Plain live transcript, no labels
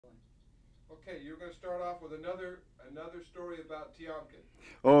Okay, you're going to start off with another story about Tiomkin.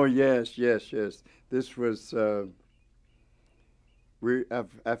 Oh yes, yes, yes. This was I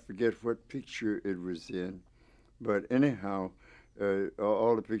forget what picture it was in, but anyhow,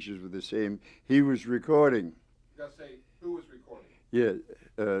 all the pictures were the same. He was recording. You got to say who was recording. Yeah,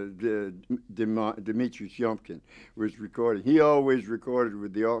 Dmitri Tiomkin was recording. He always recorded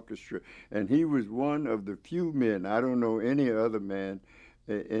with the orchestra, and he was one of the few men. I don't know any other man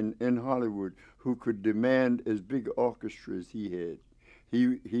in Hollywood who could demand as big orchestra as he had.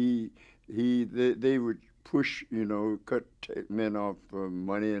 They would push, cut men off for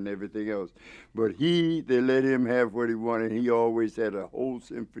money and everything else. But they let him have what he wanted. He always had a whole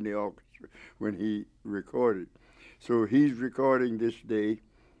symphony orchestra when he recorded. So he's recording this day,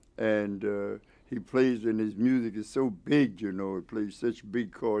 and he plays, and his music is so big, it plays such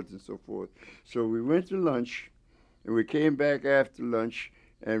big chords and so forth. So we went to lunch, and we came back after lunch,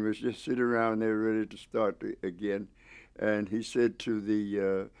 and was just sitting around there ready to start again. And he said to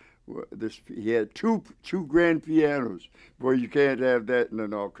he had two grand pianos. Boy, you can't have that in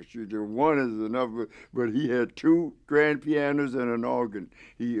an orchestra. One is enough, but he had two grand pianos and an organ.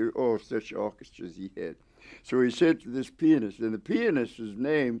 Such orchestras he had. So he said to this pianist, and the pianist's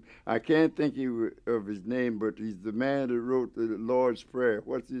name, I can't think of his name, but he's the man that wrote the Lord's Prayer.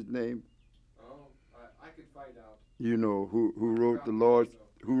 What's his name? Oh, I could find out. You know who I wrote the forgot the name, Lord's though.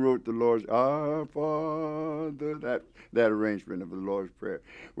 who wrote the Lord's Our Father, that arrangement of the Lord's Prayer.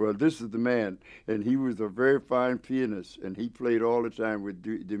 Well, this is the man, and he was a very fine pianist, and he played all the time with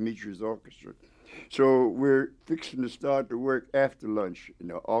Dimitri's orchestra. So we're fixing to start the work after lunch.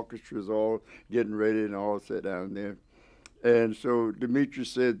 The orchestra's all getting ready and all set down there. And so Dimitri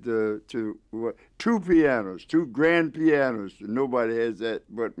said two pianos, two grand pianos. Nobody has that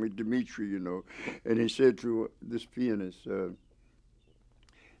but me, Dimitri. And he said to this pianist,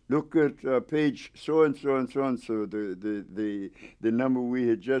 look at page so and so and so and so, the number we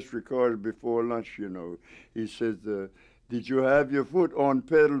had just recorded before lunch. He says, did you have your foot on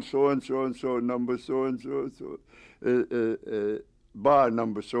pedal so and so, number so and so and so, bar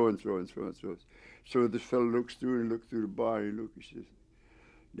number so and so and so and so. So this fellow looks through and looks through the bar and he says,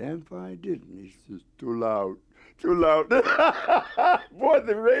 damn fine didn't. He says, too loud. Too loud. Boy,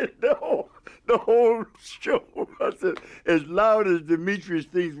 they raised the whole show. I said, as loud as Dimitri's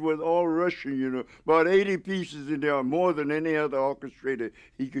things was all Russian, about 80 pieces in there, more than any other orchestrator.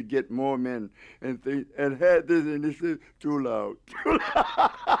 He could get more men and things, and had this, and he said, too loud. Too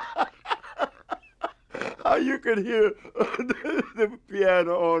loud. How you could hear the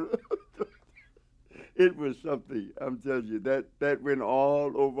piano on. It was something. I'm telling you, that went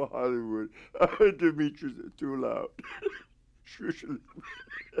all over Hollywood. Demetrius too loud.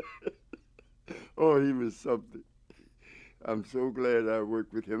 Oh, he was something. I'm so glad I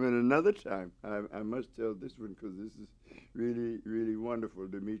worked with him. And another time, I must tell this one because this is really, really wonderful.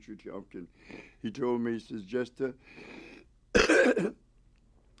 Dmitri Tiomkin, he told me, he says, Jester,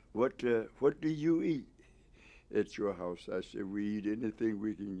 what do you eat at your house? I said, we eat anything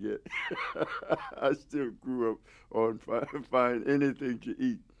we can get. I still grew up on find anything to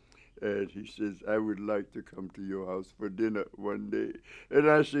eat. And he says, I would like to come to your house for dinner one day.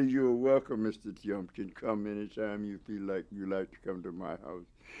 And I said, you're welcome, Mr. Tiomkin. Come anytime you feel like you like to come to my house.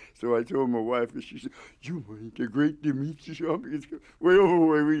 So I told my wife, and she said, you want the great Dimitri Tiomkin? Way over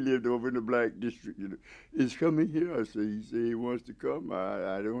where we lived, over in the Black District, is coming here. I said, he said he wants to come.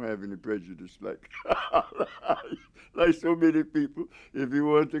 I don't have any prejudice like so many people. If he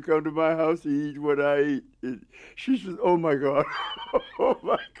wants to come to my house, he eats what I eat. She says, oh my God, oh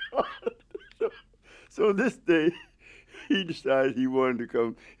my God. So this day, he decided he wanted to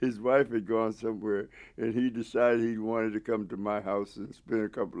come. His wife had gone somewhere, and he decided he wanted to come to my house and spend a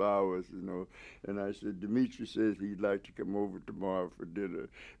couple of hours. And I said, Dimitri says he'd like to come over tomorrow for dinner.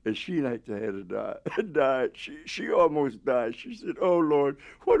 And she like to have died. She almost died. She said, oh, Lord,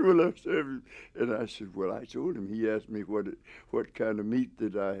 what will I serve you? And I said, well, I told him. He asked me what kind of meat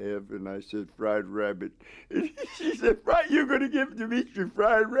did I have, and I said, fried rabbit. And she said, you're going to give Dimitri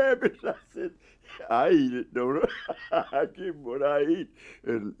fried rabbit? I said, I eat it, don't I? I give what I eat,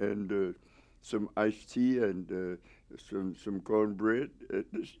 and some iced tea and some cornbread.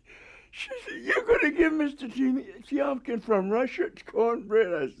 She said, "You're going to give Mr. Tiomkin from Russia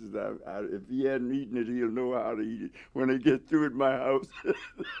cornbread?" I said, "If he hadn't eaten it, he'll know how to eat it when I get through at my house.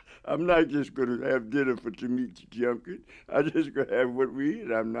 I'm not just going to have dinner for Dimitri Tiomkin. I'm just going to have what we eat.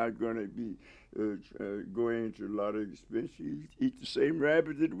 I'm not going to be." Going into a lot of expense. You eat the same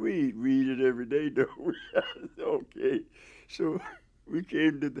rabbit that we eat. We eat it every day, don't we? Okay. So He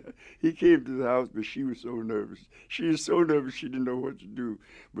came to the house, but she was so nervous. She was so nervous she didn't know what to do.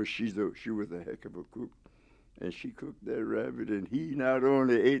 But she was a heck of a cook. And she cooked that rabbit, and he not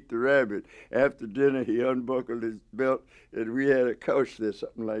only ate the rabbit, after dinner he unbuckled his belt, and we had a couch there,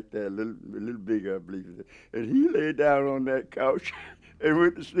 something like that, a little bigger, I believe. And he lay down on that couch and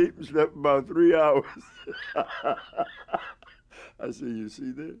went to sleep and slept about 3 hours. I said, you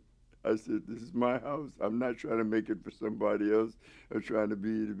see that? I said, this is my house. I'm not trying to make it for somebody else or trying to be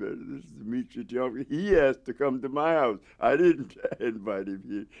any better. This is Demetri Tiomkin. He asked to come to my house. I didn't invite him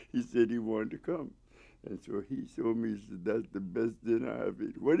here. He said he wanted to come. And so he told me, he said, that's the best dinner I've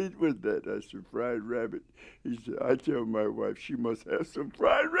eaten. What was that? I said, fried rabbit. He said, I tell my wife she must have some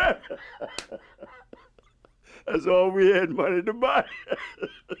fried rabbit. That's all we had money to buy.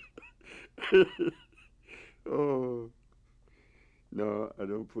 Oh, no, I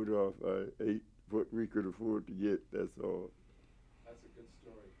don't put off. I ate what we could afford to get, that's all. That's a good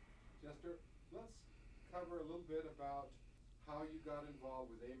story. Jester, let's cover a little bit about how you got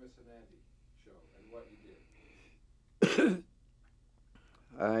involved with Amos and Andy show and what you did.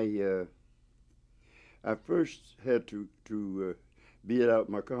 I first had to beat out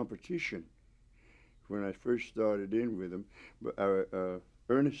my competition when I first started in with them. But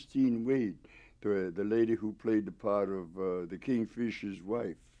Ernestine Wade, the lady who played the part of the Kingfisher's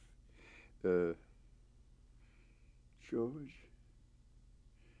wife, George.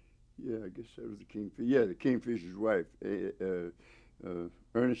 Yeah, I guess that was the Kingfisher. Yeah, the Kingfisher's wife.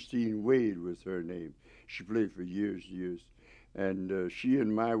 Ernestine Wade was her name. She played for years, and she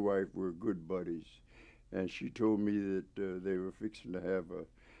and my wife were good buddies. And she told me that they were fixing to have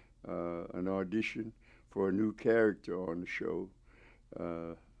an audition for a new character on the show.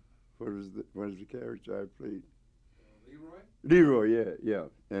 What was the character I played? Leroy? Leroy, yeah.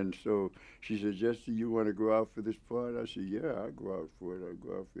 And so she said, Jester, you want to go out for this part? I said, yeah, I'll go out for it. I'll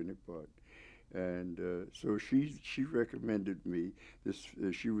go out for any part. And so she recommended me.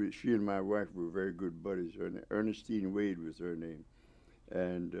 She and my wife were very good buddies. Ernestine Wade was her name.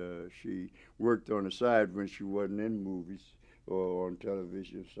 And she worked on the side when she wasn't in movies or on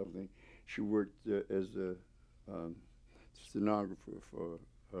television or something. She worked as a stenographer for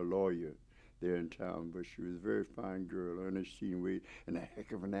a lawyer there in town, but she was a very fine girl, Ernestine Wade, and a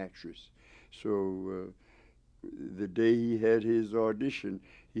heck of an actress. So the day he had his audition,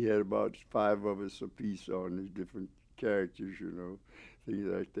 he had about 5 of us apiece on his different characters, things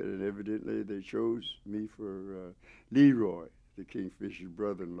like that. And evidently they chose me for Leroy, the Kingfisher's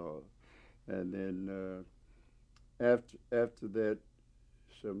brother-in-law. And then after that,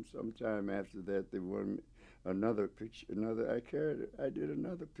 sometime after that, they won another picture. I did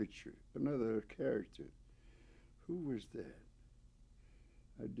another picture, another character. Who was that?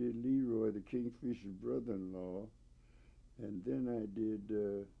 I did Leroy, the Kingfisher's brother-in-law, and then I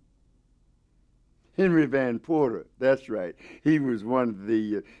did Henry Van Porter. That's right. He was one of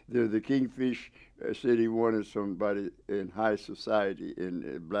the Kingfish said he wanted somebody in high society,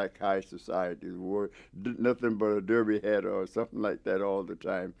 in black high society, who wore nothing but a derby hat or something like that all the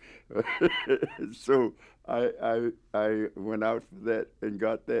time. So I went out for that and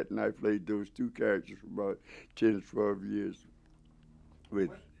got that, and I played those 2 characters for about 10 or 12 years. When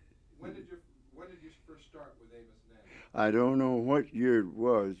did you first start with Amos and Andy? I don't know what year it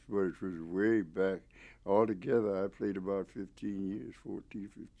was, but it was way back. Altogether, I played about 15 years, 14,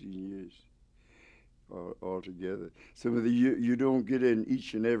 15 years altogether. Some of you don't get in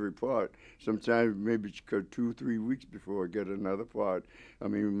each and every part. Sometimes maybe 2, 3 weeks before I get another part. I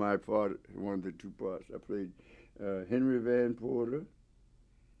mean, my part, one of the 2 parts. I played Henry Van Porter,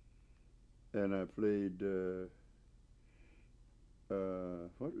 and I played,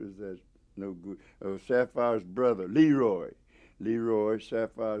 what was that? No good. Sapphire's brother, Leroy,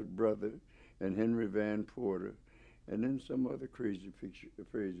 Sapphire's brother, and Henry Van Porter, and then some other crazy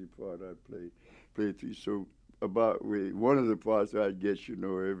part I played through. So about one of the parts I'd get,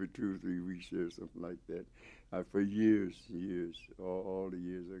 every 2 or 3 weeks or something like that. For years, all the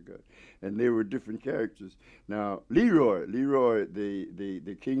years I got, and they were different characters. Now Leroy,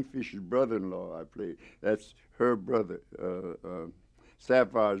 the Kingfisher's brother-in-law, I played. That's her brother,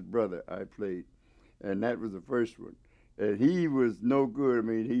 Sapphire's brother. I played, and that was the first one. And he was no good. I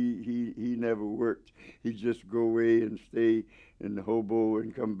mean, he never worked. He'd just go away and stay in the hobo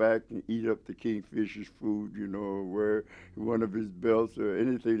and come back and eat up the Kingfisher's food, or wear one of his belts or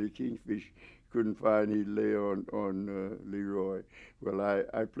anything the Kingfish couldn't find, he'd lay on Leroy. Well,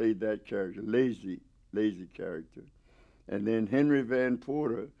 I played that character, lazy character. And then Henry Van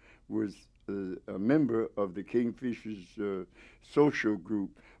Porter was a member of the Kingfishers social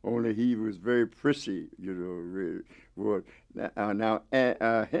group, only he was very prissy, you know.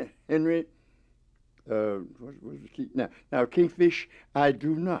 Henry, what was the key? Now, Kingfish, I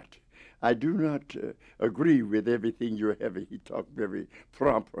do not agree with everything you're having. He talked very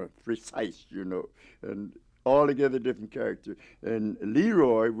proper, precise, you know, and altogether different character. And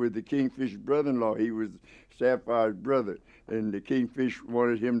Leroy, with the Kingfish brother-in-law, he was Sapphire's brother, and the Kingfish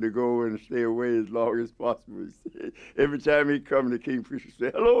wanted him to go and stay away as long as possible. Every time he come, the Kingfish would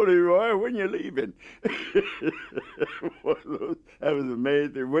say, "Hello, Leroy, when you leaving?" That was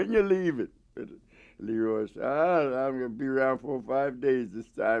amazing. When you leaving? Leroy said, "I'm going to be around 4 or 5 days this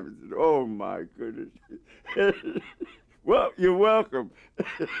time." I said, "Oh, my goodness." "Well, you're welcome."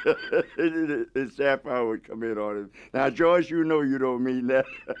 And Sapphire would come in on him. "Now, George, you know you don't mean that."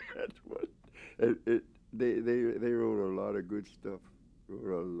 They wrote a lot of good stuff.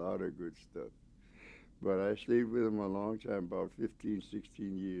 But I stayed with them a long time, about 15,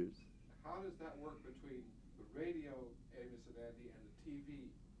 16 years. How does that work between the radio Amos and Andy and the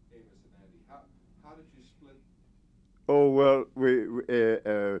TV Amos and Andy? How did you split? Oh, well,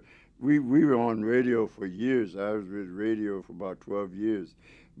 we were on radio for years. I was with radio for about 12 years.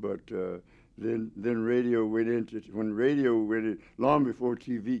 But then radio went into, when radio went in, long before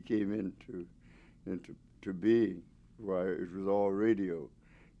TV came into being, why it was all radio.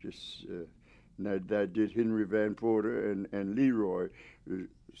 Just that did Henry Van Porter and Leroy,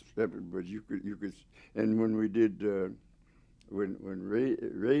 but you could, and when we did when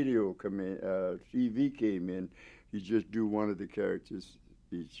radio come in, TV came in, you just do one of the characters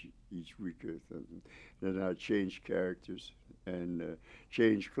each week or something. Then I changed characters and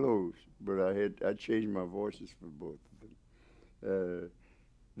changed clothes, but I changed my voices for both of them.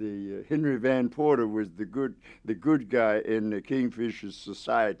 The Henry Van Porter was the good guy in the Kingfisher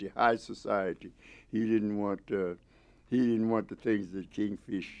society, high society. He didn't want the things that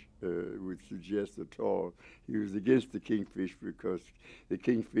Kingfish would suggest at all. He was against the Kingfish because the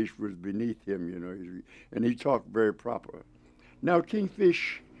Kingfish was beneath him, you know, and he talked very proper. Now,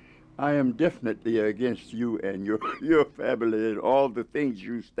 Kingfish, I am definitely against you and your family and all the things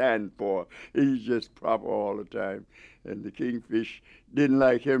you stand for. He's just proper all the time. And the Kingfish didn't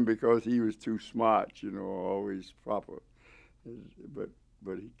like him because he was too smart, you know, always proper. But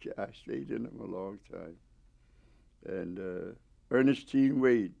I stayed in him a long time. And Ernestine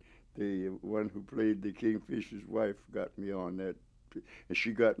Wade, the one who played the Kingfisher's wife, got me on that. And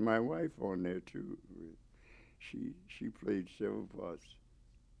she got my wife on there, too. She played several parts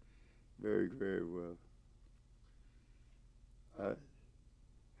very, very well.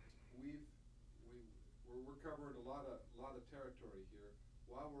 We're covering a lot of territory here.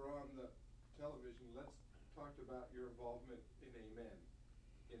 While we're on the television, let's talk about your involvement in Amen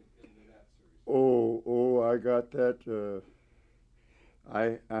in the Nat series. Oh, I got that.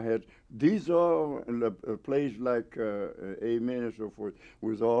 I had these all plays like Amen and so forth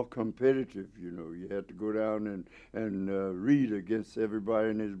was all competitive. You know, you had to go down and read against everybody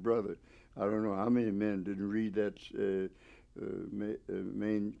and his brother. I don't know how many men didn't read that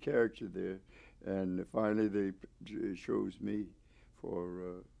main character there, and finally they chose me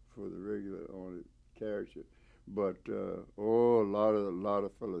for the regular on it character. But a lot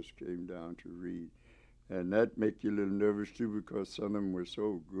of fellas came down to read. And that make you a little nervous, too, because some of them were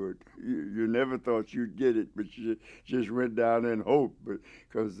so good. You never thought you'd get it, but you just went down and hoped.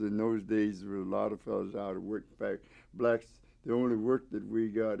 Because in those days, there were a lot of fellas out of work. In fact, blacks, the only work that we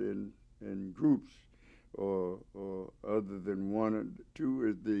got in groups, or other than one or two,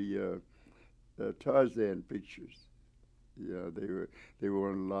 is the Tarzan pictures. Yeah, they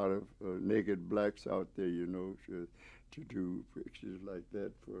were a lot of naked blacks out there, you know, to do pictures like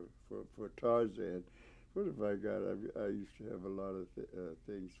that for Tarzan. What have I got? I used to have a lot of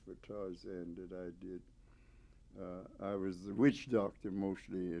things for Tarzan that I did. I was the witch doctor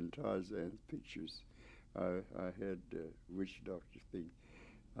mostly in Tarzan's pictures. I had witch doctor thing.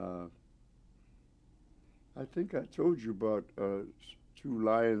 I think I told you about 2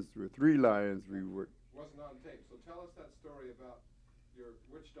 lions or 3 lions we worked. Wasn't on tape. So tell us that story about your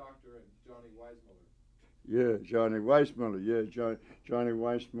witch doctor and Johnny Weissmuller. Yeah, Johnny Weissmuller. Yeah, Johnny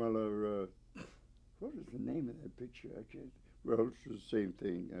Weissmuller. What is the name of that picture? I can't. Well, it's the same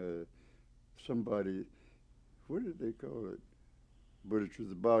thing. Somebody, what did they call it? But it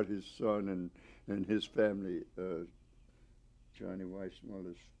was about his son and his family, Johnny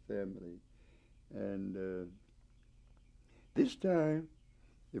Weissmuller's family. And this time,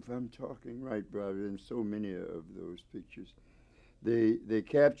 if I'm talking right, brother, in so many of those pictures, they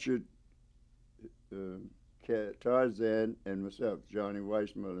captured Tarzan and myself, Johnny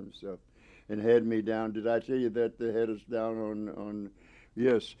Weissmuller himself, and had me down. Did I tell you that they had us down on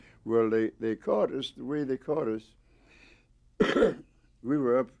yes. Well, they caught us the way they caught us. We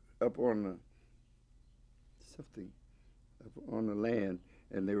were up on up on the land,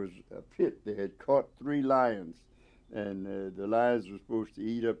 and there was a pit. They had caught 3 lions, and the lions were supposed to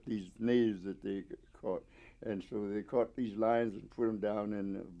eat up these natives that they caught. And so they caught these lions and put them down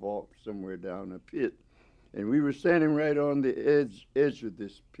in a vault somewhere down a pit. And we were standing right on the edge of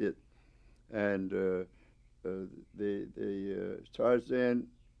this pit. And Tarzan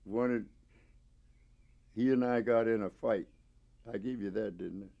wanted, he and I got in a fight. I gave you that,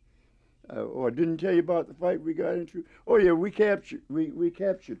 didn't I? I didn't tell you about the fight we got into. Oh yeah, we captured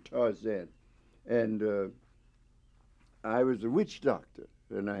Tarzan, and I was a witch doctor,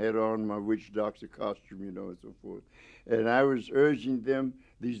 and I had on my witch doctor costume, and so forth. And I was urging them,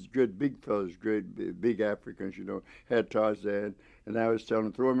 these good big fellas, great big Africans, had Tarzan, and I was telling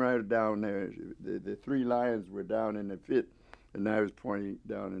them, throw him right down there. The 3 lions were down in the pit, and I was pointing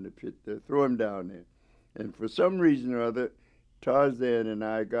down in the pit there, throw him down there. And for some reason or other, Tarzan and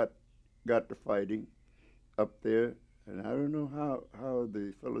I got to fighting up there, and I don't know how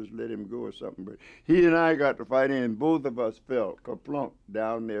the fellows let him go or something, but he and I got to fighting, and both of us fell kerplunk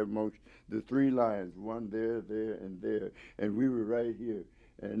down there amongst the 3 lions, one there, and there, and we were right here.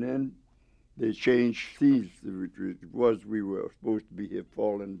 And then they changed scenes. We were supposed to be here,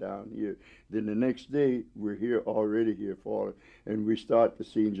 falling down here. Then the next day, we're here, already here, falling, and we start the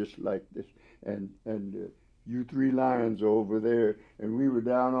scene just like this, and you 3 lions are over there, and we were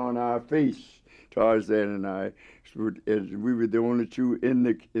down on our face, Tarzan and I. And we were the only 2 in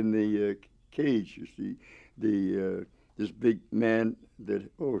the cage. You see, this big man that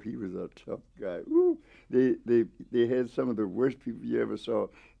he was a tough guy. Ooh, they had some of the worst people you ever saw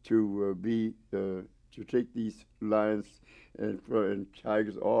to take these lions and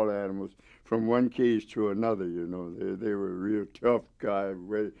tigers, all animals, from one cage to another. They were real tough guys,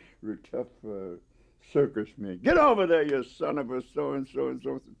 real tough. Circus man, get over there, you son of a so-and-so,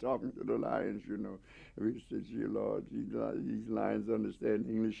 talking to the lions, We said, gee, Lord, these lions understand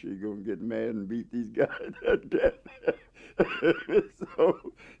English, you're going to get mad and beat these guys to death.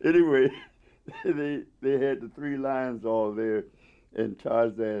 So, anyway, they had the 3 lions all there, and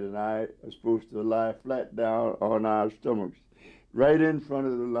Tarzan and I are supposed to lie flat down on our stomachs, right in front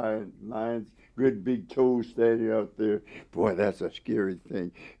of the lions. Good big toes standing out there. Boy, that's a scary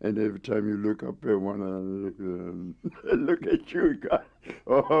thing. And every time you look up there, one of them look at you. God,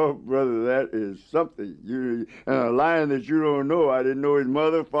 oh, brother, that is something. And a lion that you don't know. I didn't know his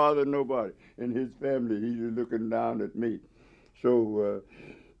mother, father, nobody. And his family, he's looking down at me. So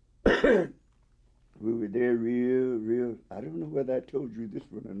we were there real. I don't know whether I told you this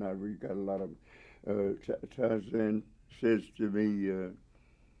one or not. We got a lot of Tarzan says to me,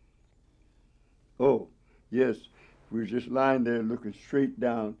 oh, yes, we were just lying there looking straight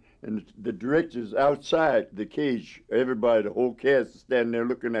down, and the director's outside the cage. Everybody, the whole cast is standing there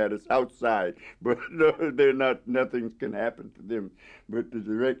looking at us outside, but no, they're not, nothing can happen to them. But the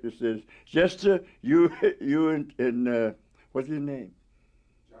director says, Jester, you and what's his name?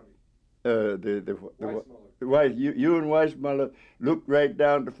 Johnny. You and Weissmuller look right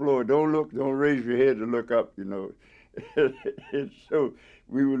down the floor. Don't raise your head to look up, And so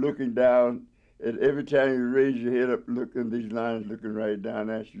we were looking down, and every time you raise your head up, looking, these lions looking right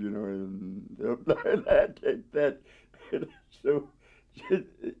down at you, and I take that. And so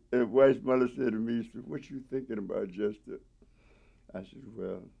Weissmuller said to me, he said, what you thinking about, Jester? I said,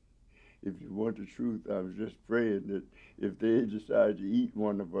 well, if you want the truth, I was just praying that if they decide to eat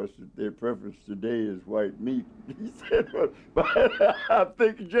one of us, that their preference today is white meat. He said, well, but I'm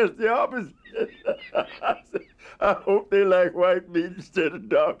thinking just the opposite. I said, I hope they like white meat instead of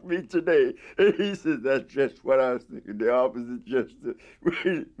dark meat today. And he said, that's just what I was thinking, the opposite. Just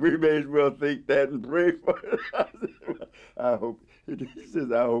we may as well think that and pray for it. I said, well, I hope. He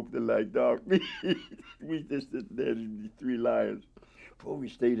says, I hope they like dark meat. We just sitting there, these 3 lions. Boy, we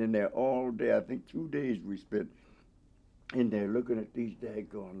stayed in there all day. I think 2 days we spent in there looking at these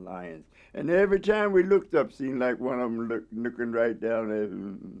daggone lions. And every time we looked up, seemed like one of them looking right down there.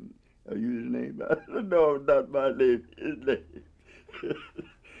 Are you his name? No, not my name. His name.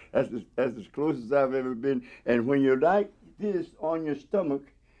 That's as close as I've ever been. And when you're like this on your stomach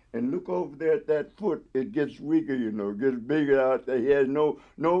and look over there at that foot, it gets weaker, it gets bigger out there. He has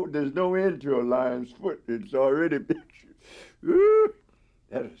there's no end to a lion's foot. It's already big.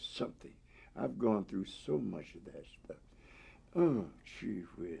 That is something. I've gone through so much of that stuff. Oh, gee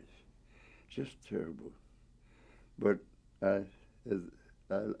whiz. Just terrible. But I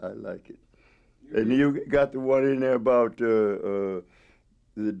like it. And you got the one in there about the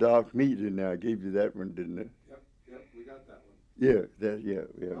dark meat in there. I gave you that one, didn't I? Yep, we got that one. Yeah, yeah.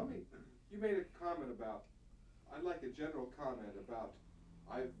 Tell me, you made a comment about, I'd like a general comment about,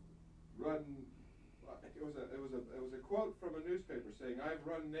 I've run, it was a quote from a newspaper saying, I've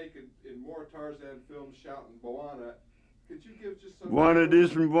run naked in more Tarzan films shouting Moana. Could you give just some... One of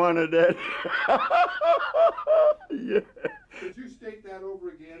this and one of that. Yeah. Could you state that over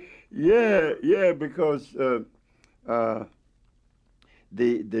again? Yeah, because the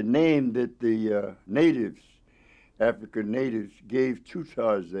name that the natives, African natives, gave to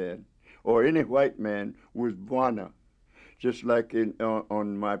Tarzan, or any white man, was Bwana. Just like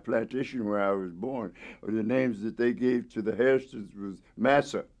on my plantation where I was born, the names that they gave to the Hairstons was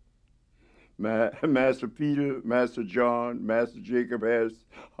Massa. Master Peter, Master John, Master Jacob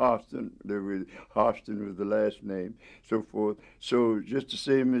Hostin. Hostin was the last name, so forth. So just the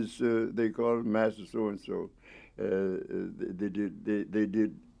same as they call him Master so and so. They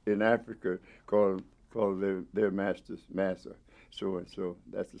did in Africa call their masters Master so and so.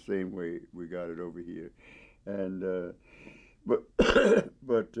 That's the same way we got it over here, and but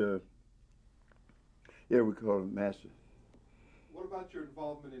yeah, we call him Master. What about your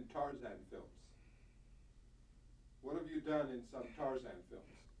involvement in Tarzan films? What have you done in some Tarzan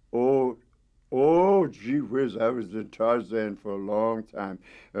films? Oh, gee whiz, I was in Tarzan for a long time.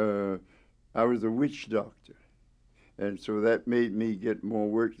 I was a witch doctor. And so that made me get more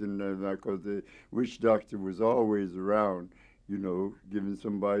work than because the witch doctor was always around, you know, giving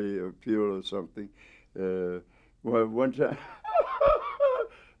somebody a pill or something. Well, one time,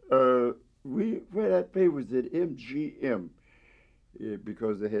 where that pay was at MGM. Yeah,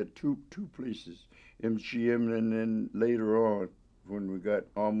 because they had two places, MGM, and then later on, when we got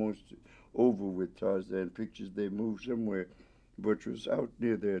almost over with Tarzan Pictures, they moved somewhere, which was out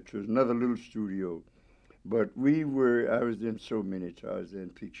near there. It was another little studio. But I was in so many Tarzan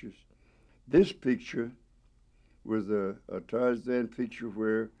pictures. This picture was a Tarzan picture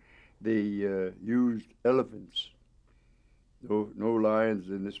where they used elephants. No lions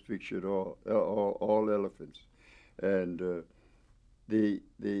in this picture at all, all elephants. And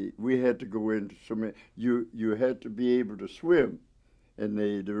we had to go into so many. You had to be able to swim, and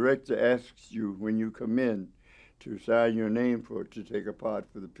the director asks you when you come in to sign your name to take a part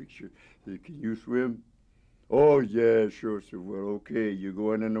for the picture. Said, can you swim? Oh yeah, sure. So well, okay, you're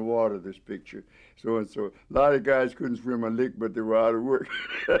going in the water. This picture, so and so. A lot of guys couldn't swim a lick, but they were out of work.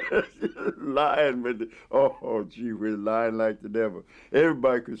 Lying, but gee, we're lying like the devil.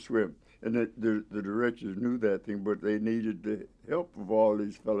 Everybody could swim. And the directors knew that thing, but they needed the help of all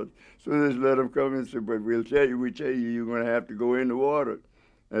these fellas. So they just let them come and say, but we tell you, you're going to have to go in the water,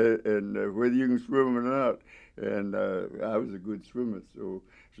 and whether you can swim or not. And I was a good swimmer, so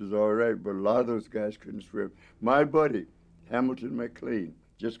it was all right, but a lot of those guys couldn't swim. My buddy, Hamilton McLean,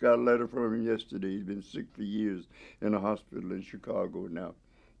 just got a letter from him yesterday. He's been sick for years in a hospital in Chicago now.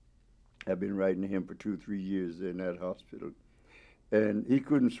 I've been writing to him for 2-3 years in that hospital. And he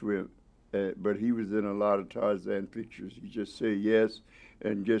couldn't swim. But he was in a lot of Tarzan pictures. He just say yes,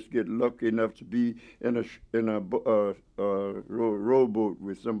 and just get lucky enough to be in a rowboat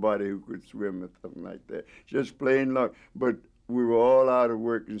with somebody who could swim or something like that. Just plain luck. But we were all out of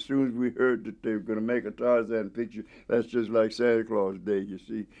work. As soon as we heard that they were going to make a Tarzan picture, that's just like Santa Claus Day, you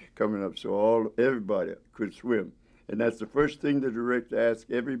see, coming up. So everybody could swim, and that's the first thing the director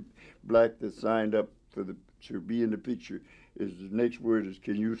asked every black that signed up to be in the picture. Is the next word is,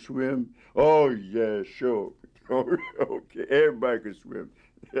 can you swim? Oh, yeah, sure. Okay, everybody could swim.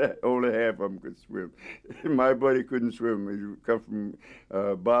 Only half of them could swim. My buddy couldn't swim. He come from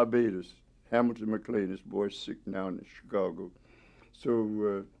Barbados, Hamilton McLean. This boy's sick now in Chicago.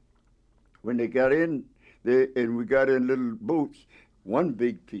 So when they got in, and we got in little boats, one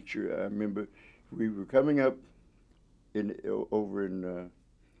big picture, I remember, we were coming up over in,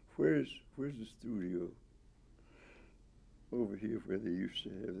 where's the studio? Over here where they used to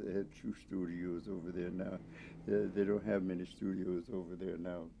have, they had 2 studios over there now. They don't have many studios over there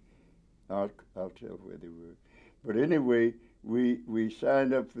now. I'll tell where they were. But anyway, we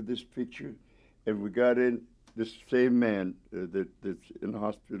signed up for this picture, and we got in. This same man that's in the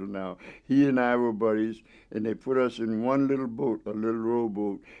hospital now, he and I were buddies, and they put us in one little boat, a little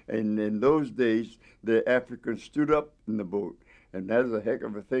rowboat. And in those days, the Africans stood up in the boat. And that is a heck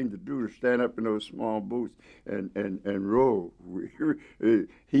of a thing to do, to stand up in those small boats and row.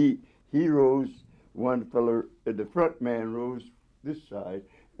 He rows, one fellow, the front man rows this side,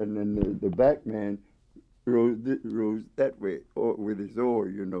 and then the back man rows that way, with his oar,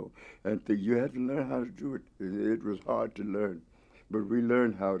 you know. And you have to learn how to do it. It was hard to learn. but we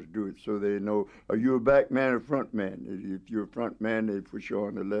learned how to do it so they know, are you a back man or front man? If you're a front man, they put you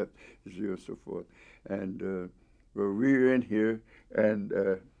on the left, and so forth. And well, we're in here, and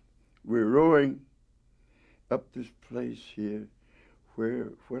we're rowing up this place here.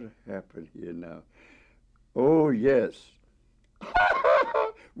 What happened here now? Oh, yes.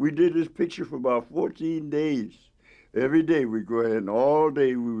 We did this picture for about 14 days. Every day we go ahead, and all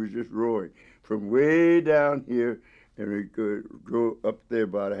day we were just rowing from way down here, and we could go up there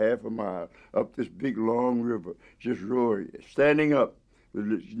about a half a mile, up this big long river, just rowing, standing up.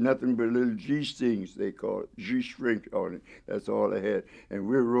 Nothing but little G-strings, they call it, G-string on it. That's all they had. And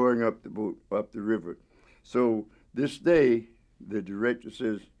we're rowing up the boat, up the river. So this day, the director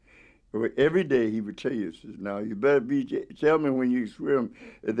says, every day he would tell you, says, now you better tell me when you swim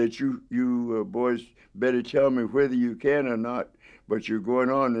that you boys better tell me whether you can or not, but you're going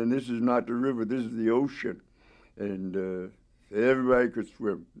on, and this is not the river, this is the ocean. And everybody could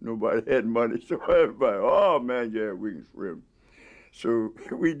swim. Nobody had money, so everybody, oh man, yeah, we can swim. So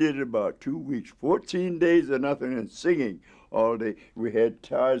we did it about 2 weeks, 14 days of nothing and singing all day. We had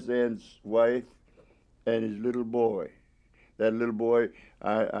Tarzan's wife and his little boy. That little boy,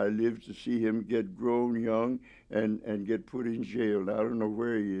 I lived to see him get grown young and get put in jail. I don't know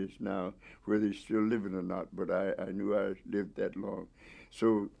where he is now, whether he's still living or not, but I knew I lived that long.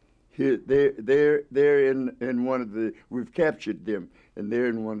 So here, they're in one of the, we've captured them, and they're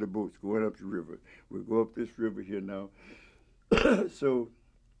in one of the boats going up the river. We'll go up this river here now. So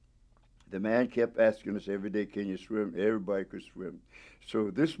the man kept asking us every day, can you swim? Everybody could swim. So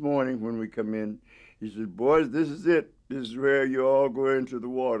this morning when we come in, he said, boys, this is it. This is where you all go into the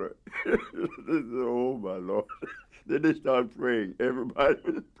water. Oh, my Lord. Then they start praying. Everybody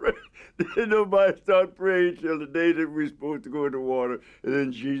was praying. Then nobody started praying till the day that we were supposed to go in the water, and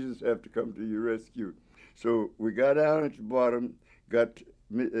then Jesus have to come to your rescue. So we got down at the bottom, got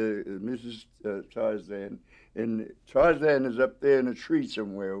Mrs. Tarzan, and Tarzan is up there in a tree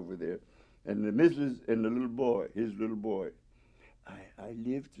somewhere over there, and the Mrs. and the little boy, his little boy. I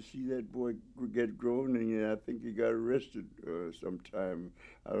lived to see that boy get grown, and I think he got arrested sometime.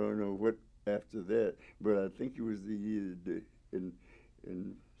 I don't know what after that, but I think it was in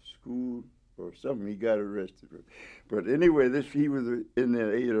school or something. He got arrested. But anyway, he was in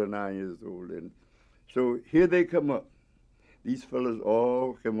there 8 or 9 years old, and so here they come up. These fellas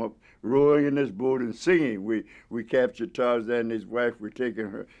all come up, rowing in this boat and singing. We captured Tarzan and his wife. We're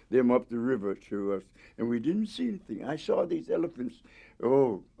taking them up the river to us, and we didn't see anything. I saw these elephants,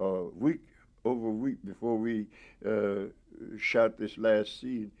 over a week before we shot this last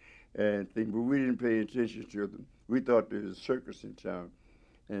scene and thing, but we didn't pay attention to them. We thought there was a circus in town.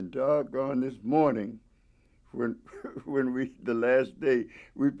 And doggone, this morning, when the last day,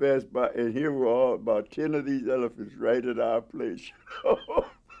 we passed by, and here were all about 10 of these elephants right at our place.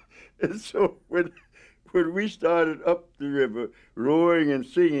 And so when we started up the river, rowing and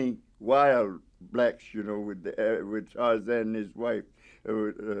singing wild blacks, with Tarzan and his wife,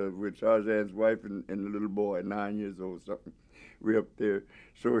 with Tarzan's wife and the little boy, 9 years old, something. We're up there.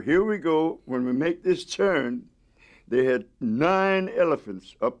 So here we go. When we make this turn, they had 9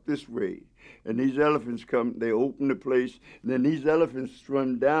 elephants up this way. And these elephants come, they open the place, and then these elephants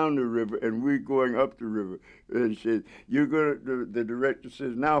run down the river, and we're going up the river. And says, the director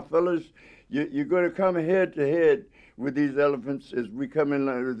says, now, fellas, you're going to come head to head with these elephants as we come in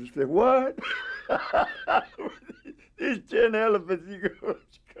line. They say, what? These 10 elephants you're going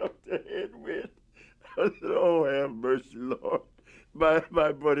to come to head with? I said, oh, have mercy, Lord. My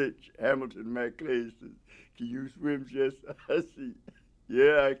buddy Hamilton McClay says, can you swim, Jester? I said,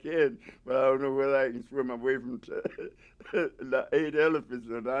 yeah, I can, but I don't know whether I can swim away from 8 elephants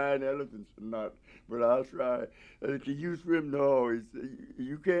or 9 elephants or not, but I'll try. I said, can you swim? No. He said,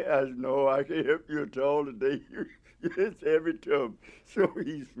 you can't. I said, no, I can't help you at all today. It's every tub. So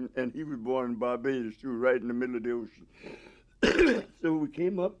he was born in Barbados, too, right in the middle of the ocean. So we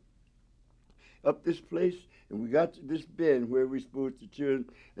came up this place, and we got to this bend where we're supposed to turn,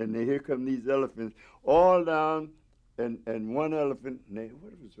 and then here come these elephants all down. And one elephant,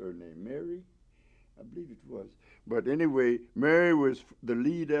 what was her name? Mary? I believe it was. But anyway, Mary was the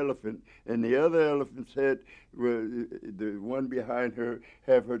lead elephant, and the other elephants had, the one behind her,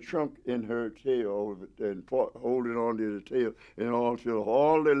 have her trunk in her tail and holding on to the tail, and all the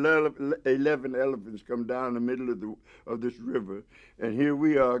 11 elephants come down the middle of this river. And here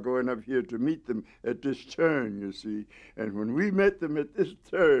we are going up here to meet them at this turn, you see. And when we met them at this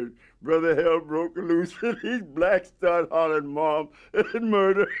turn, brother hell broke loose, and these blacks start hollering mom and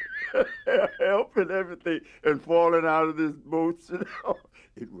murder, help and everything, and falling out of this boats and all.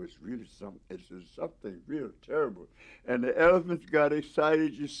 It was really something. It was something real terrible. And the elephants got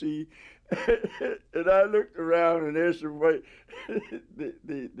excited, you see. And I looked around, and there's some white,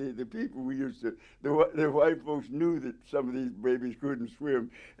 the people we used to, the white folks knew that some of these babies couldn't swim,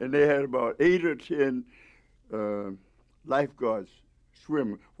 and they had about 8 or 10 lifeguards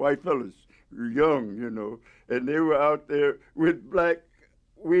swim, white fellas, young, you know, and they were out there with black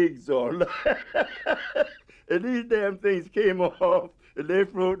wigs on. And these damn things came off, and they're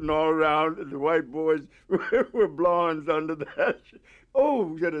floating all around, and the white boys were blondes under that.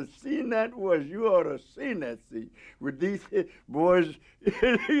 Oh, you should have seen that was. You ought to have seen that scene with these boys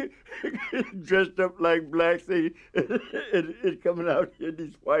dressed up like blacks and coming out in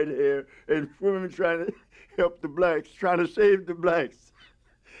these white hair, and women trying to help the blacks, trying to save the blacks.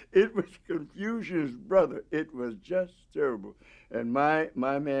 It was confusion, brother. It was just terrible. And my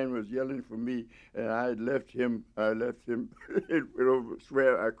man was yelling for me, and I left him. It went over,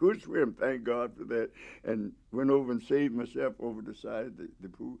 swear I could swim, thank God for that, and went over and saved myself over the side of the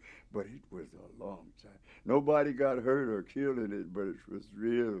pool. But it was a long time. Nobody got hurt or killed in it, but it was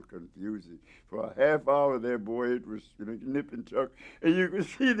real confusing. For a half hour there, boy, it was nip and tuck, and you could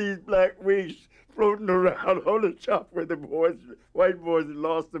see these black wings floating around on the top where the boys, white boys had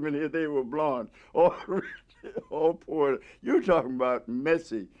lost them, and here they were blonde, all poor. You're talking about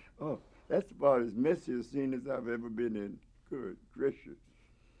messy. Oh, that's about as messy a scene as I've ever been in. Good gracious.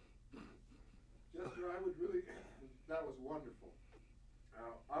 Jester, I would really, that was wonderful.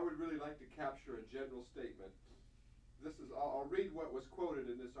 I would really like to capture a general statement. I'll read what was quoted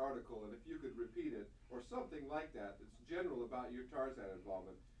in this article, and if you could repeat it, or something like that, it's general about your Tarzan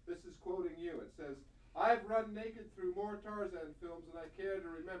involvement. This is quoting you. It says, I've run naked through more Tarzan films than I care to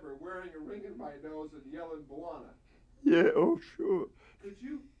remember, wearing a ring in my nose and yelling Bwana. Yeah, oh sure. Could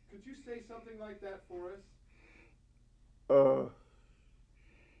you say something like that for us?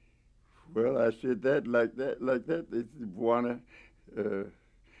 Well, I said that like that. It's Bwana.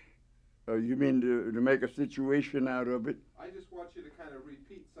 You mean to make a situation out of it? I just want you to kind of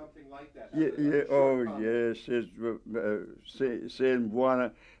repeat something like that. Yeah. Oh, yes. Saying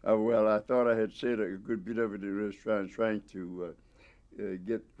Bwana. Well, I thought I had said a good bit of it in the restaurant, trying to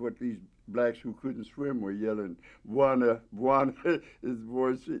get what these blacks who couldn't swim were yelling. Bwana, his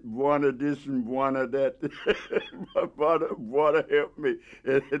voice, Bwana this and Bwana that. Bwana help me.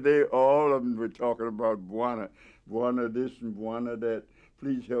 And all of them were talking about Bwana this and Bwana that.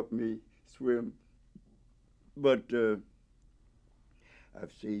 Please help me swim. But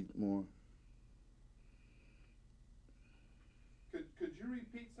I've saved more. Could you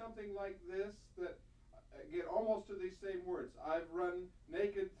repeat something like this that get almost to these same words? I've run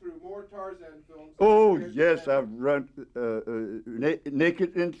naked through more Tarzan films. Oh yes, I've run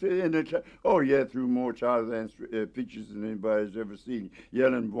naked through more Tarzan pictures than anybody's ever seen.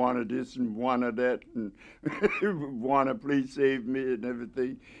 Yelling Bwana this and Bwana that, and Bwana please save me and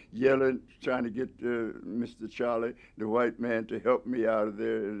everything. Yelling, trying to get Mr. Charlie, the white man, to help me out of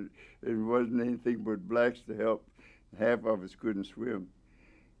there. And it wasn't anything but blacks to help. Half of us couldn't swim.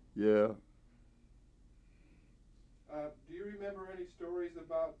 Yeah. Do you remember any stories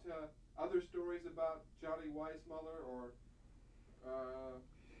about, other stories about Johnny Weissmuller or?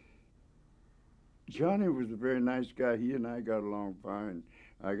 Johnny was a very nice guy. He and I got along fine.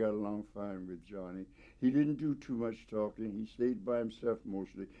 I got along fine with Johnny. He didn't do too much talking. He stayed by himself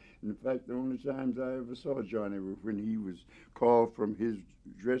mostly. In fact, the only times I ever saw Johnny were when he was called from his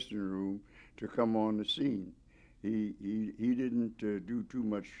dressing room to come on the scene. He didn't do too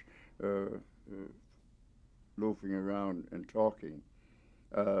much loafing around and talking.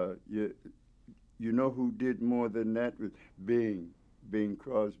 You know who did more than that? Was Bing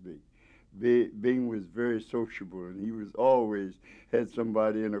Crosby. Bing was very sociable, and he was always had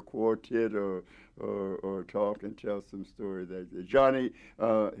somebody in a quartet or talk and tell some story. That Johnny,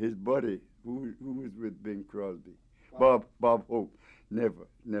 his buddy, who was with Bing Crosby, Bob Hope, never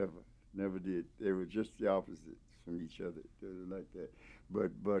did. They were just the opposites from each other, like that.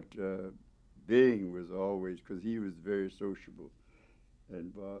 But Bing was always, because he was very sociable,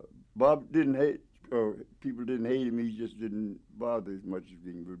 and Bob didn't hate. Or people didn't hate him, he just didn't bother as much as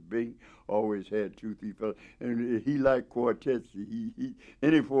Bing. But Bing always had 2, 3 fellas, and he liked quartets. He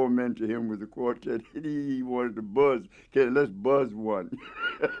any 4 men to him was a quartet. He wanted to buzz. Okay, let's buzz one.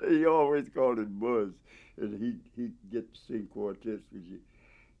 He always called it buzz, and he'd get to sing quartets with you,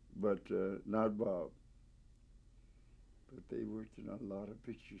 but not Bob. But they worked in a lot of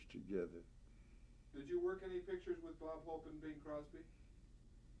pictures together. Did you work any pictures with Bob Hope and Bing Crosby?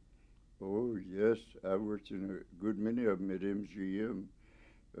 Oh, yes. I worked in a good many of them at MGM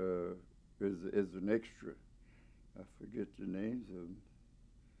as an extra. I forget the names of them,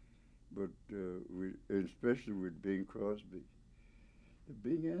 but especially with Bing Crosby.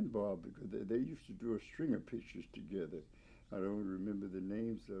 Bing and Bob, because they used to do a string of pictures together. I don't remember the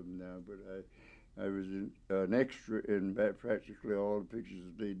names of them now, but I was an extra in practically all the pictures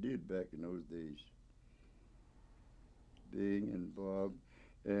that they did back in those days. Bing and Bob,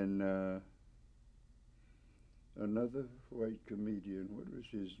 and another white comedian. What was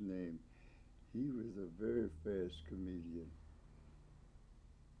his name? He was a very fast comedian.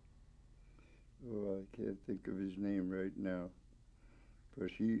 Oh, I can't think of his name right now.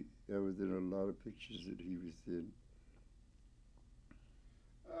 But I was in a lot of pictures that he was in.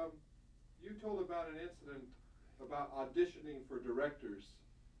 You told about an incident about auditioning for directors,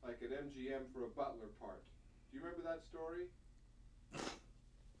 like at MGM for a butler part. Do you remember that story?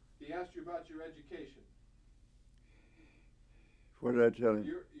 He asked you about your education. What did I tell him?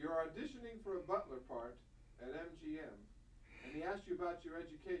 You're auditioning for a butler part at MGM, and he asked you about your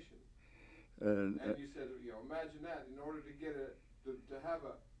education. And you said, imagine that. In order to get to have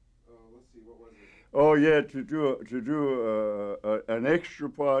a, let's see, what was it? Oh yeah, to do an extra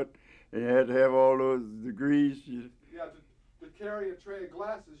part, and you had to have all those degrees. Yeah, to carry a tray of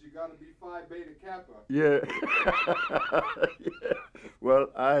glasses, you got to be Phi Beta Kappa. Yeah. Yeah.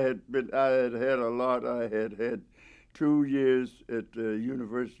 Well, I had had a lot. I had 2 years at the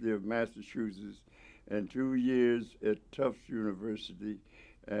University of Massachusetts and 2 years at Tufts University,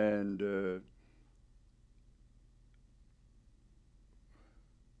 and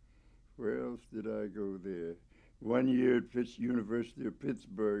where else did I go there? 1 year at University of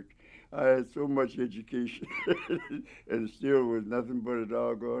Pittsburgh. I had so much education and still was nothing but a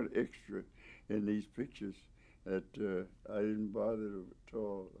doggone extra in these pictures that I didn't bother at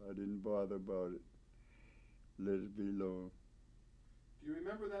all. I didn't bother about it. Let it be alone. Do you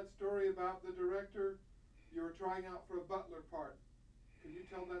remember that story about the director? You were trying out for a butler part. Can you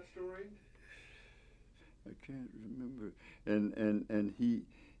tell that story? I can't remember. And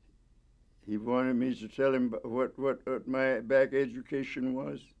he wanted me to tell him what my back education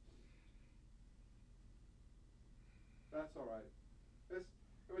was. That's all right. It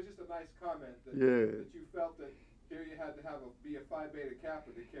was just a nice comment that you felt that here you had to be a Phi Beta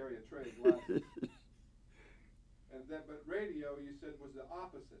Kappa to carry a tray of glasses. But radio, you said, was the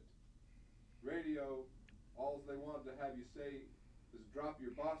opposite. Radio, all they wanted to have you say is drop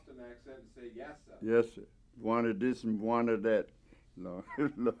your Boston accent and say yes, sir. Yes, sir. Wanted this and wanted that. Long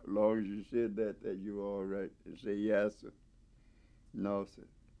as you said that you were all right. And say yes, sir. No, sir.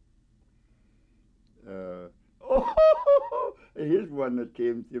 Here's one that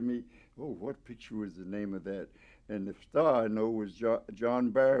came to me. Oh, what picture was the name of that? And the star I know was John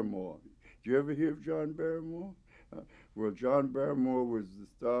Barrymore. Did you ever hear of John Barrymore? Well, John Barrymore was the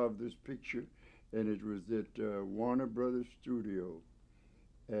star of this picture, and it was at Warner Brothers Studio.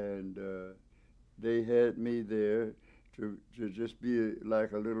 And they had me there to just be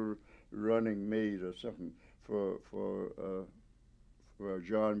like a little running maid or something for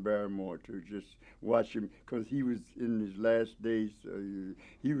John Barrymore, to just watch him, because he was in his last days.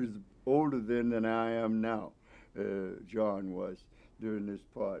 He was older then than I am now. John was doing this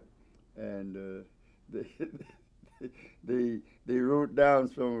part, and they wrote down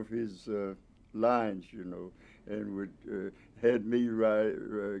some of his lines, and would had me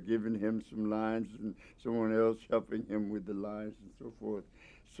giving him some lines and someone else helping him with the lines and so forth.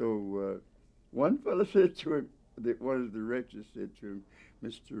 So one fellow said to him, one of the directors said to him,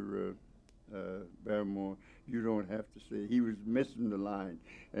 Mr. Barrymore, you don't have to say. He was missing the line,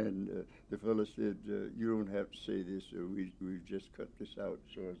 and the fellow said, you don't have to say this, we've just cut this out,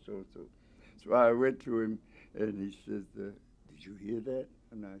 so and so and so. So I went to him, and he says, did you hear that?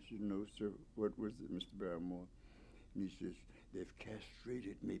 And I said, no, sir. What was it, Mr. Barrymore? And he says, they've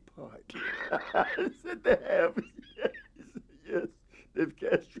castrated me part. I said, they have. He said, yes, they've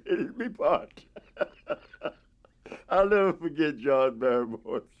castrated me part. I'll never forget John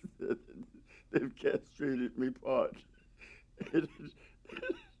Barrymore. They've castrated me part. And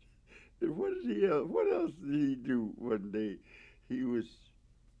what else did he do one day? He was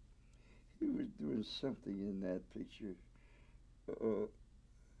doing something in that picture.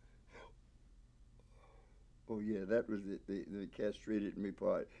 Oh yeah, that was it. They castrated me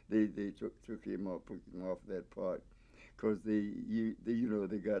part. They took him off, put him off that part, because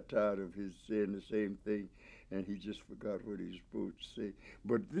they got tired of his saying the same thing, and he just forgot what he was supposed to say.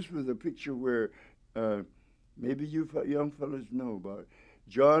 But this was a picture where maybe you young fellas know about it.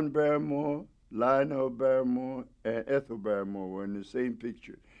 John Barrymore, Lionel Barrymore, and Ethel Barrymore were in the same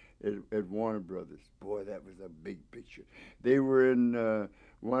picture. at Warner Brothers. Boy, that was a big picture. They were in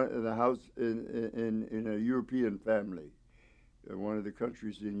one in the house in a European family, one of the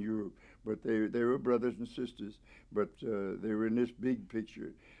countries in Europe. But they were brothers and sisters. But they were in this big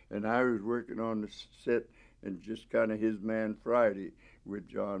picture, and I was working on the set and just kind of his man Friday with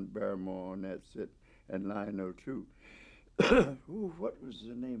John Barrymore on that set and Lionel too. Ooh, what was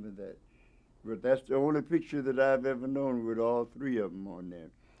the name of that? But that's the only picture that I've ever known with all three of them on there.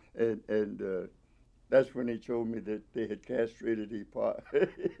 And that's when he told me that they had castrated his part,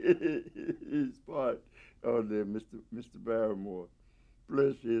 his part on there, Mr. Barrymore.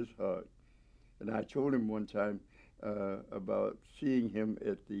 Bless his heart. And I told him one time about seeing him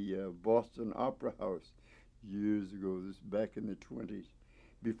at the Boston Opera House years ago. This is back in the 20s,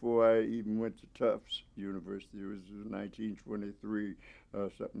 before I even went to Tufts University. It was 1923,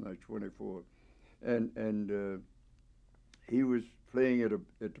 something like 24. And he was playing at the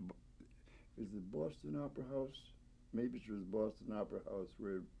is it Boston Opera House? Maybe it was Boston Opera House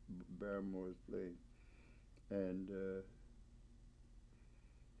where Barrymore was playing. And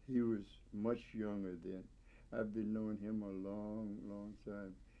he was much younger then. I've been knowing him a long, long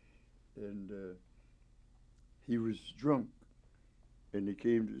time. And he was drunk. And he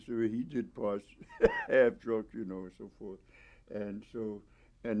came to, so he did parts half drunk, you know, and so forth. And so,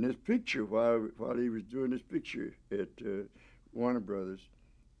 and this picture, while he was doing this picture at Warner Brothers,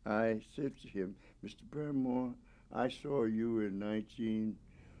 I said to him, Mr. Barrymore, I saw you in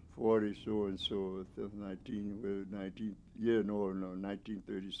 1940 so and so,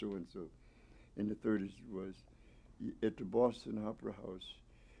 1930 so and so, in the 30s it was, at the Boston Opera House.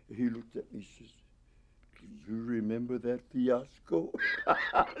 He looked at me and says, "Do you remember that fiasco?"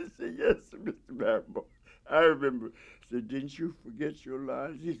 I said, "Yes, Mr. Barrymore, I remember." I said, "Didn't you forget your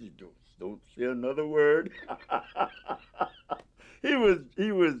lines?" He said, Don't say another word." He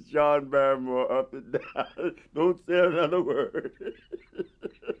was John Barrymore up and down. Don't say another word.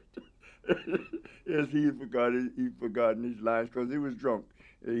 Yes, he'd forgotten his lines because he was drunk.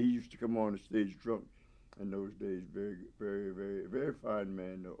 He used to come on the stage drunk in those days. Very, very, very, very fine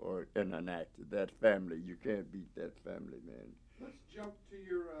man, and an actor. That family, you can't beat that family, man. Let's jump to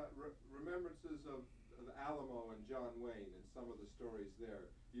your remembrances of the Alamo and John Wayne and some of the stories there.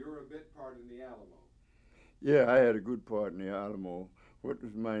 You were a bit part in the Alamo. Yeah, I had a good part in the Alamo. What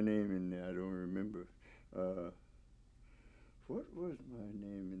was my name in there? I don't remember. What was my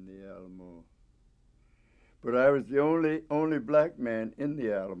name in the Alamo? But I was the only black man in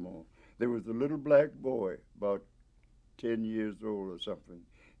the Alamo. There was a little black boy, about 10 years old or something,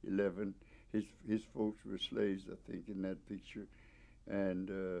 11. His folks were slaves, I think, in that picture. And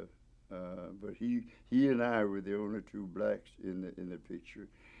but he and I were the only two blacks in the picture.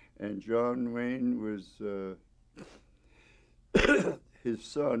 And John Wayne was his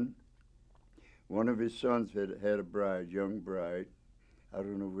son. One of his sons had a bride, young bride. I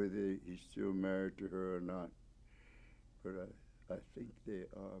don't know whether he's still married to her or not, but I think they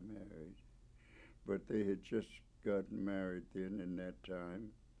are married. But they had just gotten married then in that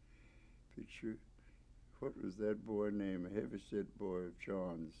time. Picture. What was that boy named? A heavyset boy of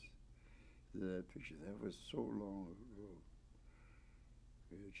John's. That picture. That was so long ago.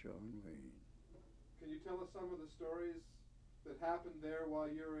 John Wayne. Can you tell us some of the stories that happened there while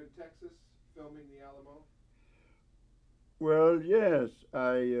you were in Texas filming the Alamo? Well, yes.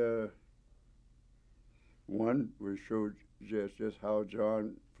 One was showed just how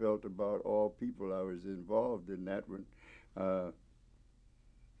John felt about all people. I was involved in that one.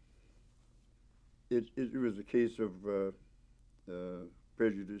 It was a case of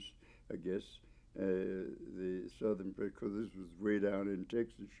prejudice, I guess. The southern, because this was way down in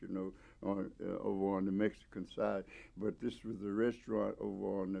Texas, you know, over on the Mexican side. But this was a restaurant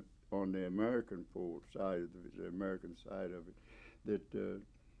over on the American side of the American side of it. That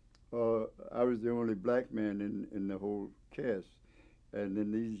I was the only black man in the whole cast, and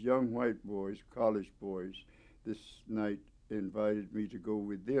then these young white boys, college boys, this night invited me to go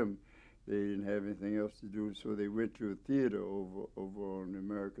with them. They didn't have anything else to do, so they went to a theater over on the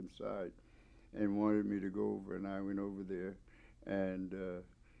American side, and wanted me to go over, and I went over there, and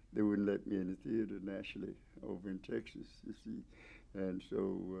they wouldn't let me in the theater naturally over in Texas, you see. And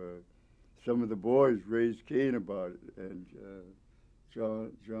so some of the boys raised Cain about it, and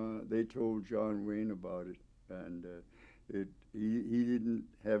they told John Wayne about it, and he didn't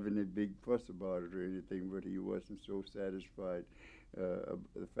have any big fuss about it or anything, but he wasn't so satisfied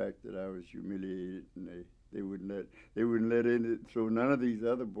the fact that I was humiliated, and they wouldn't let in it. So none of these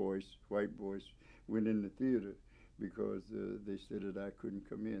other boys, white boys, went in the theater because they said that I couldn't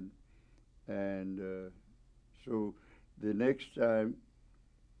come in. And so the next time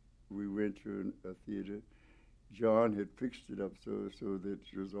we went to a theater. John had fixed it up so that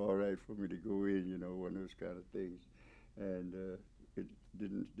it was all right for me to go in, you know, one of those kind of things, and it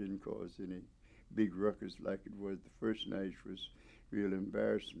didn't cause any big ruckus like it was the first night. It was real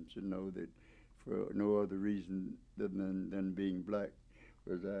embarrassing to know that for no other reason than being black,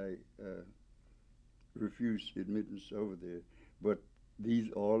 because I refused admittance over there. But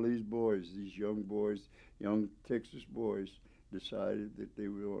all these boys, these young boys, young Texas boys, decided that they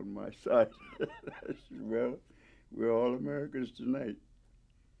were on my side. I said, well, we're all Americans tonight.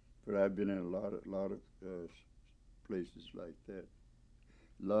 But I've been in a lot of places like that.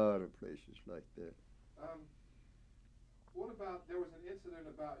 A lot of places like that. What about, there was an incident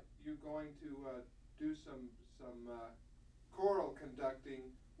about you going to do some choral conducting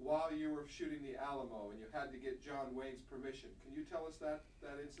while you were shooting the Alamo, and you had to get John Wayne's permission. Can you tell us that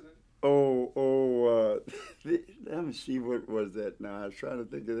incident? Let me see, what was that now? I was trying to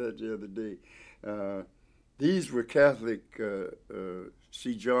think of that the other day. These were Catholic,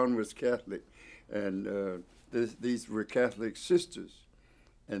 see, John was Catholic, and these were Catholic sisters,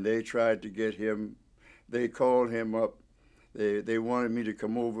 and they tried to get him, they called him up, they wanted me to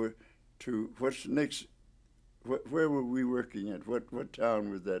come over to, what's the next, where were we working at? What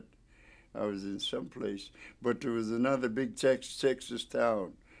town was that? I was in some place, but there was another big Texas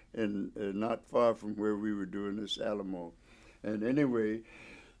town, and not far from where we were doing this Alamo. And anyway,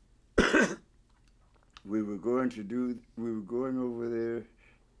 we were going over there.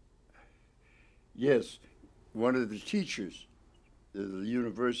 Yes, one of the teachers at the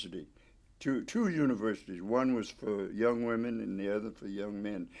university, two universities. One was for young women and the other for young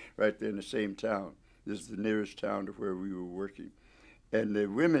men, right there in the same town. This is the nearest town to where we were working. And the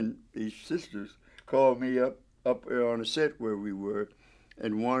women, these sisters, called me up on the set where we were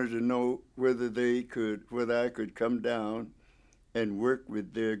and wanted to know whether I could come down and work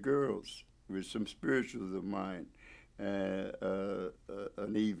with their girls, with some spirituals of mine, an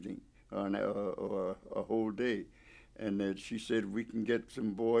evening or a whole day. And then she said, we can get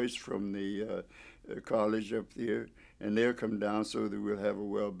some boys from the college up there, and they'll come down so that we'll have a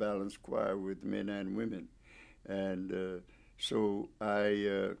well-balanced choir with men and women. And so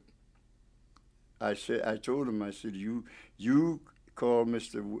I told him, I said, you call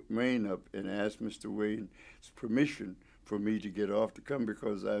Mr. Wayne up and ask Mr. Wayne's permission for me to get off to come,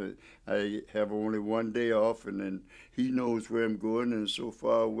 because I have only one day off, and then he knows where I'm going, and so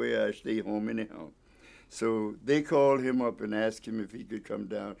far away I stay home anyhow. So they called him up and asked him if he could come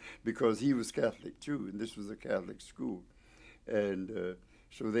down, because he was Catholic too, and this was a Catholic school. And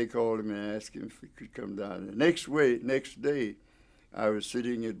so they called him and asked him if he could come down. The next day, I was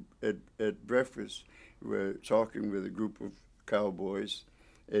sitting at breakfast, talking with a group of cowboys,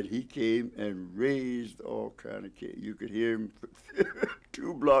 and he came and raised all kind of kids. You could hear him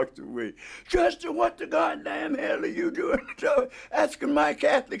 2 blocks away. Jester, what the goddamn hell are you doing? Asking my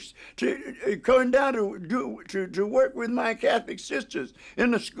Catholics to come down to work with my Catholic sisters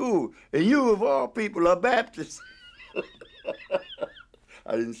in the school, and you of all people are Baptists.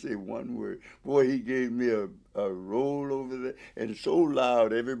 I didn't say one word. Boy, he gave me a roll over there, and so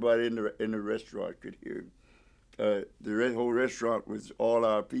loud everybody in the restaurant could hear him. The whole restaurant was all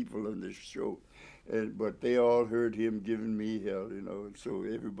our people on this show, but they all heard him giving me hell, you know, and so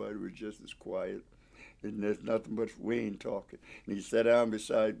everybody was just as quiet. And there's nothing but Wayne talking. And he sat down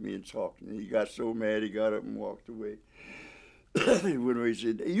beside me and talked, and he got so mad he got up and walked away. He went away and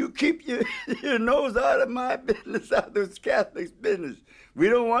said, you keep your nose out of my business, out of those Catholics' business. We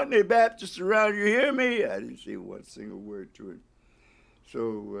don't want any Baptists around, you hear me? I didn't say one single word to him.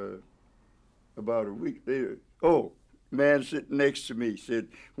 So about a week later, man sitting next to me said,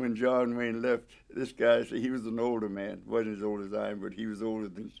 when John Wayne left, this guy said, he was an older man, wasn't as old as I am, but he was older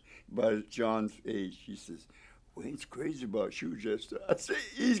than by John's age. He says, Wayne's crazy about you, Jester. I said,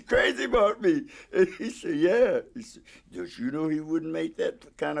 he's crazy about me. And he said, yeah. He said, don't you know he wouldn't make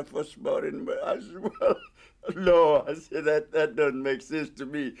that kind of fuss about it? But I said, well, no. I said, that doesn't make sense to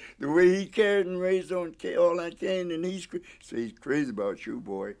me. The way he carried and raised on all that cane, and he's crazy about you,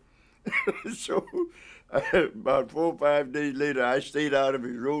 boy. So about 4 or 5 days later, I stayed out of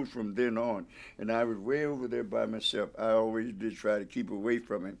his road from then on, and I was way over there by myself. I always did try to keep away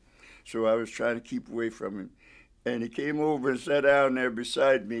from him, so I was trying to keep away from him. And he came over and sat down there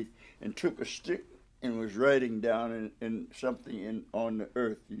beside me and took a stick and was writing down in something on the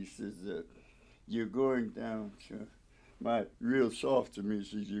earth. He says, you're going down to, real soft to me, he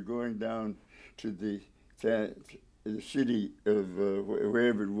says, you're going down to the city of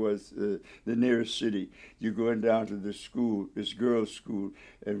wherever it was, the nearest city. You're going down to this school, this girls' school,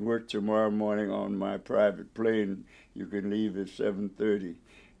 and work tomorrow morning on my private plane. You can leave at 7:30.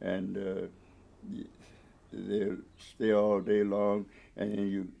 and they'll stay all day long,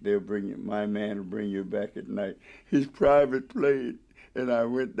 and then my man will bring you back at night. His private plane, and I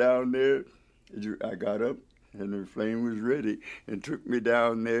went down there. I got up, and the plane was ready, and took me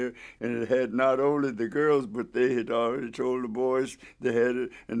down there, and it had not only the girls, but they had already told the boys they had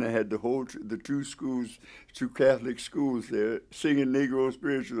it, and they had the two Catholic schools there, singing Negro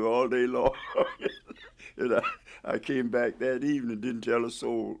spirituals all day long. And I came back that evening, didn't tell a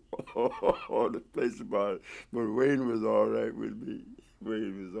soul all the place about it. But Wayne was all right with me.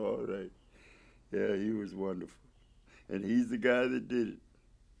 Wayne was all right. Yeah, he was wonderful. And he's the guy that did it,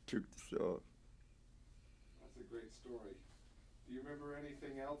 took the song. That's a great story. Do you remember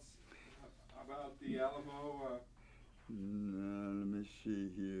anything else about the Alamo? No, let me see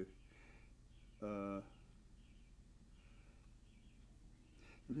here.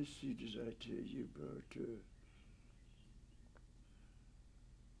 Let me see, did I tell you about...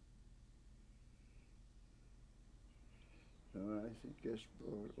 No, I think that's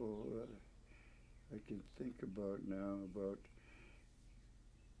about all I can think about now, about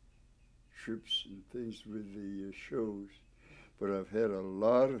trips and things with the shows. But I've had a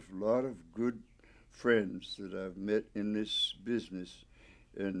lot of good friends that I've met in this business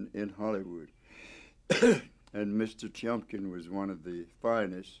in Hollywood. And Mr. Tiomkin was one of the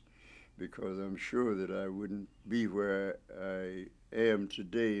finest, because I'm sure that I wouldn't be where I am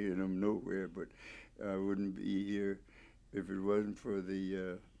today, and I'm nowhere, but I wouldn't be here if it wasn't for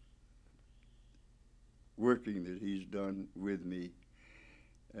the working that he's done with me.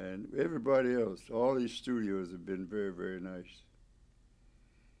 And everybody else, all these studios have been very, very nice.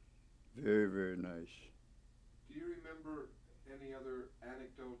 Very, very nice. Do you remember any other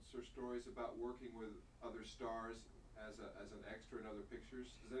anecdotes or stories about working with other stars as an extra in other pictures?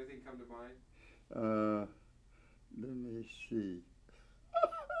 Does anything come to mind? Let me see.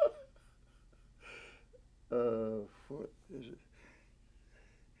 What is it?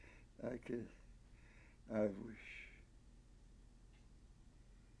 I wish.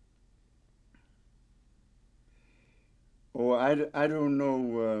 Oh, I don't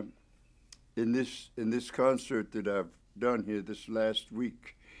know. In this concert that I've done here this last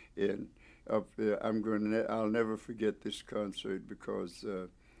week, I'll never forget this concert, because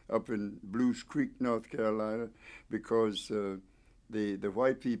up in Blues Creek, North Carolina, because the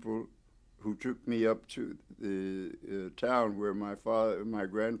white people who took me up to the town where my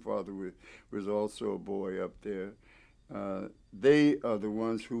grandfather was also a boy up there. They are the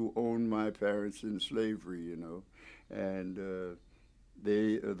ones who owned my parents in slavery, you know, and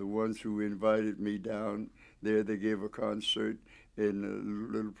they are the ones who invited me down there. They gave a concert in a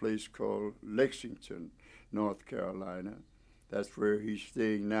little place called Lexington, North Carolina. That's where he's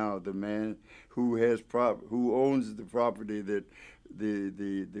staying now. The man who owns the property that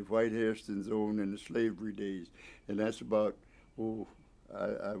the White Hairstons owned in the slavery days, and that's about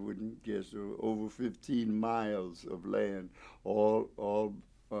I wouldn't guess over 15 miles of land, all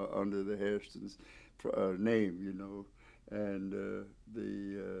under the Hairstons' name, you know, and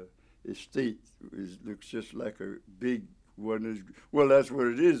the estate looks just like a big one. Well, that's what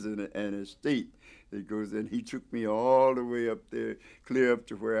it is, an estate. It goes, and he took me all the way up there, clear up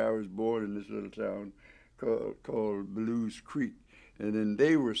to where I was born in this little town called Blues Creek. And then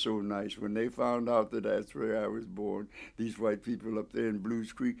they were so nice when they found out that that's where I was born. These white people up there in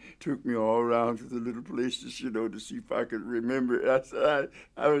Blues Creek took me all around to the little places, you know, to see if I could remember. I said,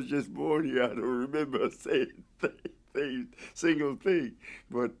 I was just born here. I don't remember saying single thing.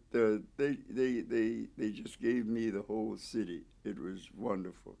 But they just gave me the whole city. It was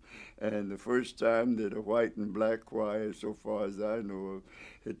wonderful. And the first time that a white and black choir, so far as I know of,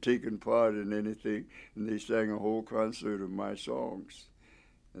 had taken part in anything, and they sang a whole concert of my songs.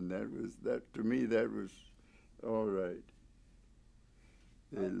 And to me, that was all right.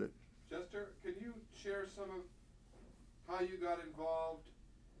 Jester, can you share some of how you got involved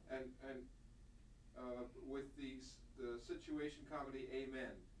and with the situation comedy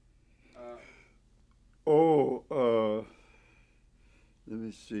Amen? Let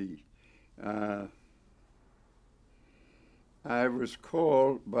me see. I was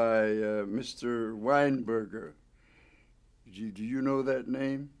called by Mr. Weinberger. Do you know that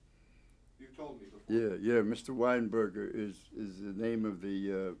name? You told me before. Yeah. Mr. Weinberger is the name of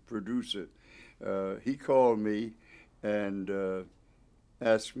the producer. He called me and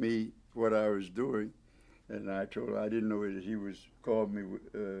asked me what I was doing, and I told him I didn't know that he was called me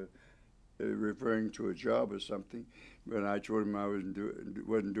referring to a job or something. But I told him I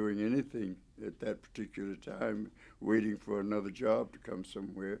wasn't doing anything at that particular time, waiting for another job to come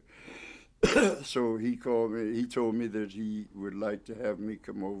somewhere. So he called me. He told me that he would like to have me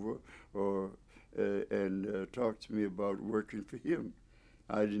come over, or and talk to me about working for him.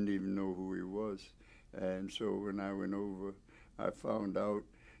 I didn't even know who he was, and so when I went over, I found out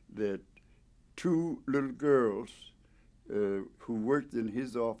that two little girls who worked in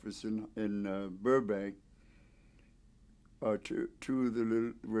his office in Burbank. Two of the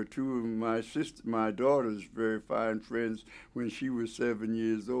little were two of my daughter's very fine friends when she was 7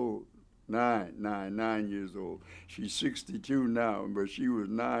 years old. 9 years old. She's 62 now, but she was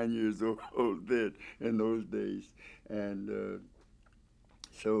 9 years old then in those days. And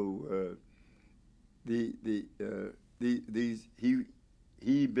so these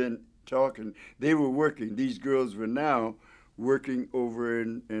he been talking. They were working. These girls were now working over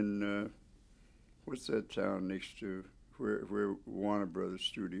in what's that town next to where Warner Brothers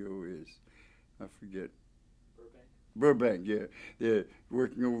studio is? I forget. Burbank, yeah. They're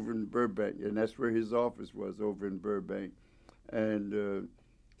working over in Burbank, and that's where his office was, over in Burbank. And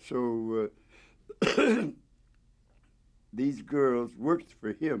so these girls worked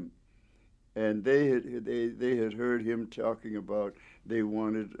for him, and they had heard him talking about they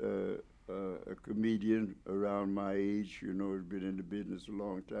wanted a comedian around my age, had been in the business a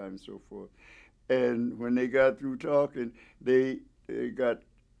long time and so forth. And when they got through talking, they got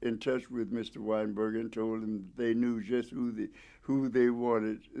in touch with Mr. Weinberger and told him they knew just who they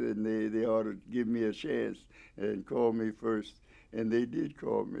wanted, and they ought to give me a chance and call me first. And they did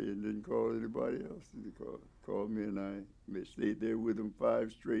call me and didn't call anybody else. They called me, and I stayed there with them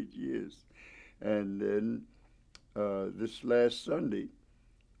 5 straight years. And then this last Sunday,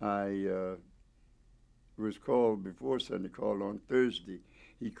 I was called before Sunday, called on Thursday.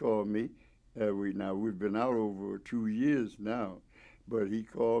 He called me. We've been out over 2 years now. But he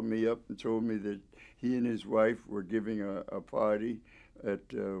called me up and told me that he and his wife were giving a party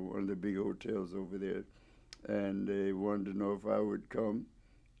at one of the big hotels over there, and they wanted to know if I would come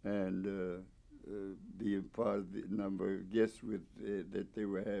and be a part of the number of guests that they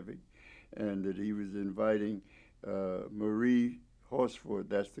were having, and that he was inviting Marie Horsford.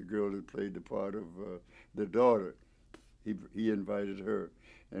 That's the girl that played the part of the daughter. He invited her,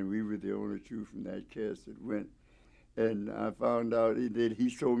 and we were the only two from that cast that went. And I found out that he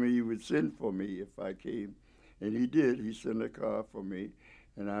told me he would send for me if I came. And he did. He sent a car for me.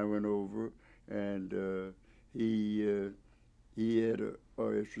 And I went over, and he had it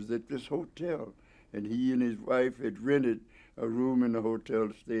was at this hotel. And he and his wife had rented a room in the hotel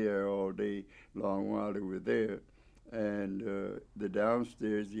to stay there all day long while they were there. And the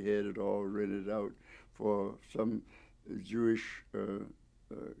downstairs, he had it all rented out for some Jewish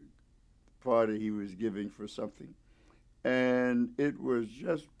party he was giving for something. And it was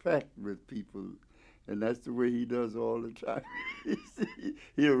just packed with people, and that's the way he does all the time.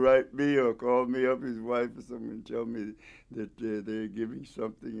 He'll write me or call me up, his wife or something, and tell me that they're giving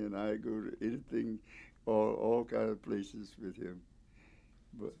something, and I go to anything, all kind of places with him.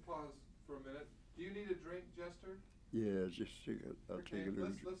 But let's pause for a minute. Do you need a drink, Jester? Yeah, just I'll take a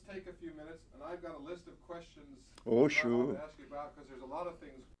little. Let's take a few minutes, and I've got a list of questions Oh, I sure. want to ask you about, because there's a lot of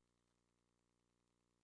things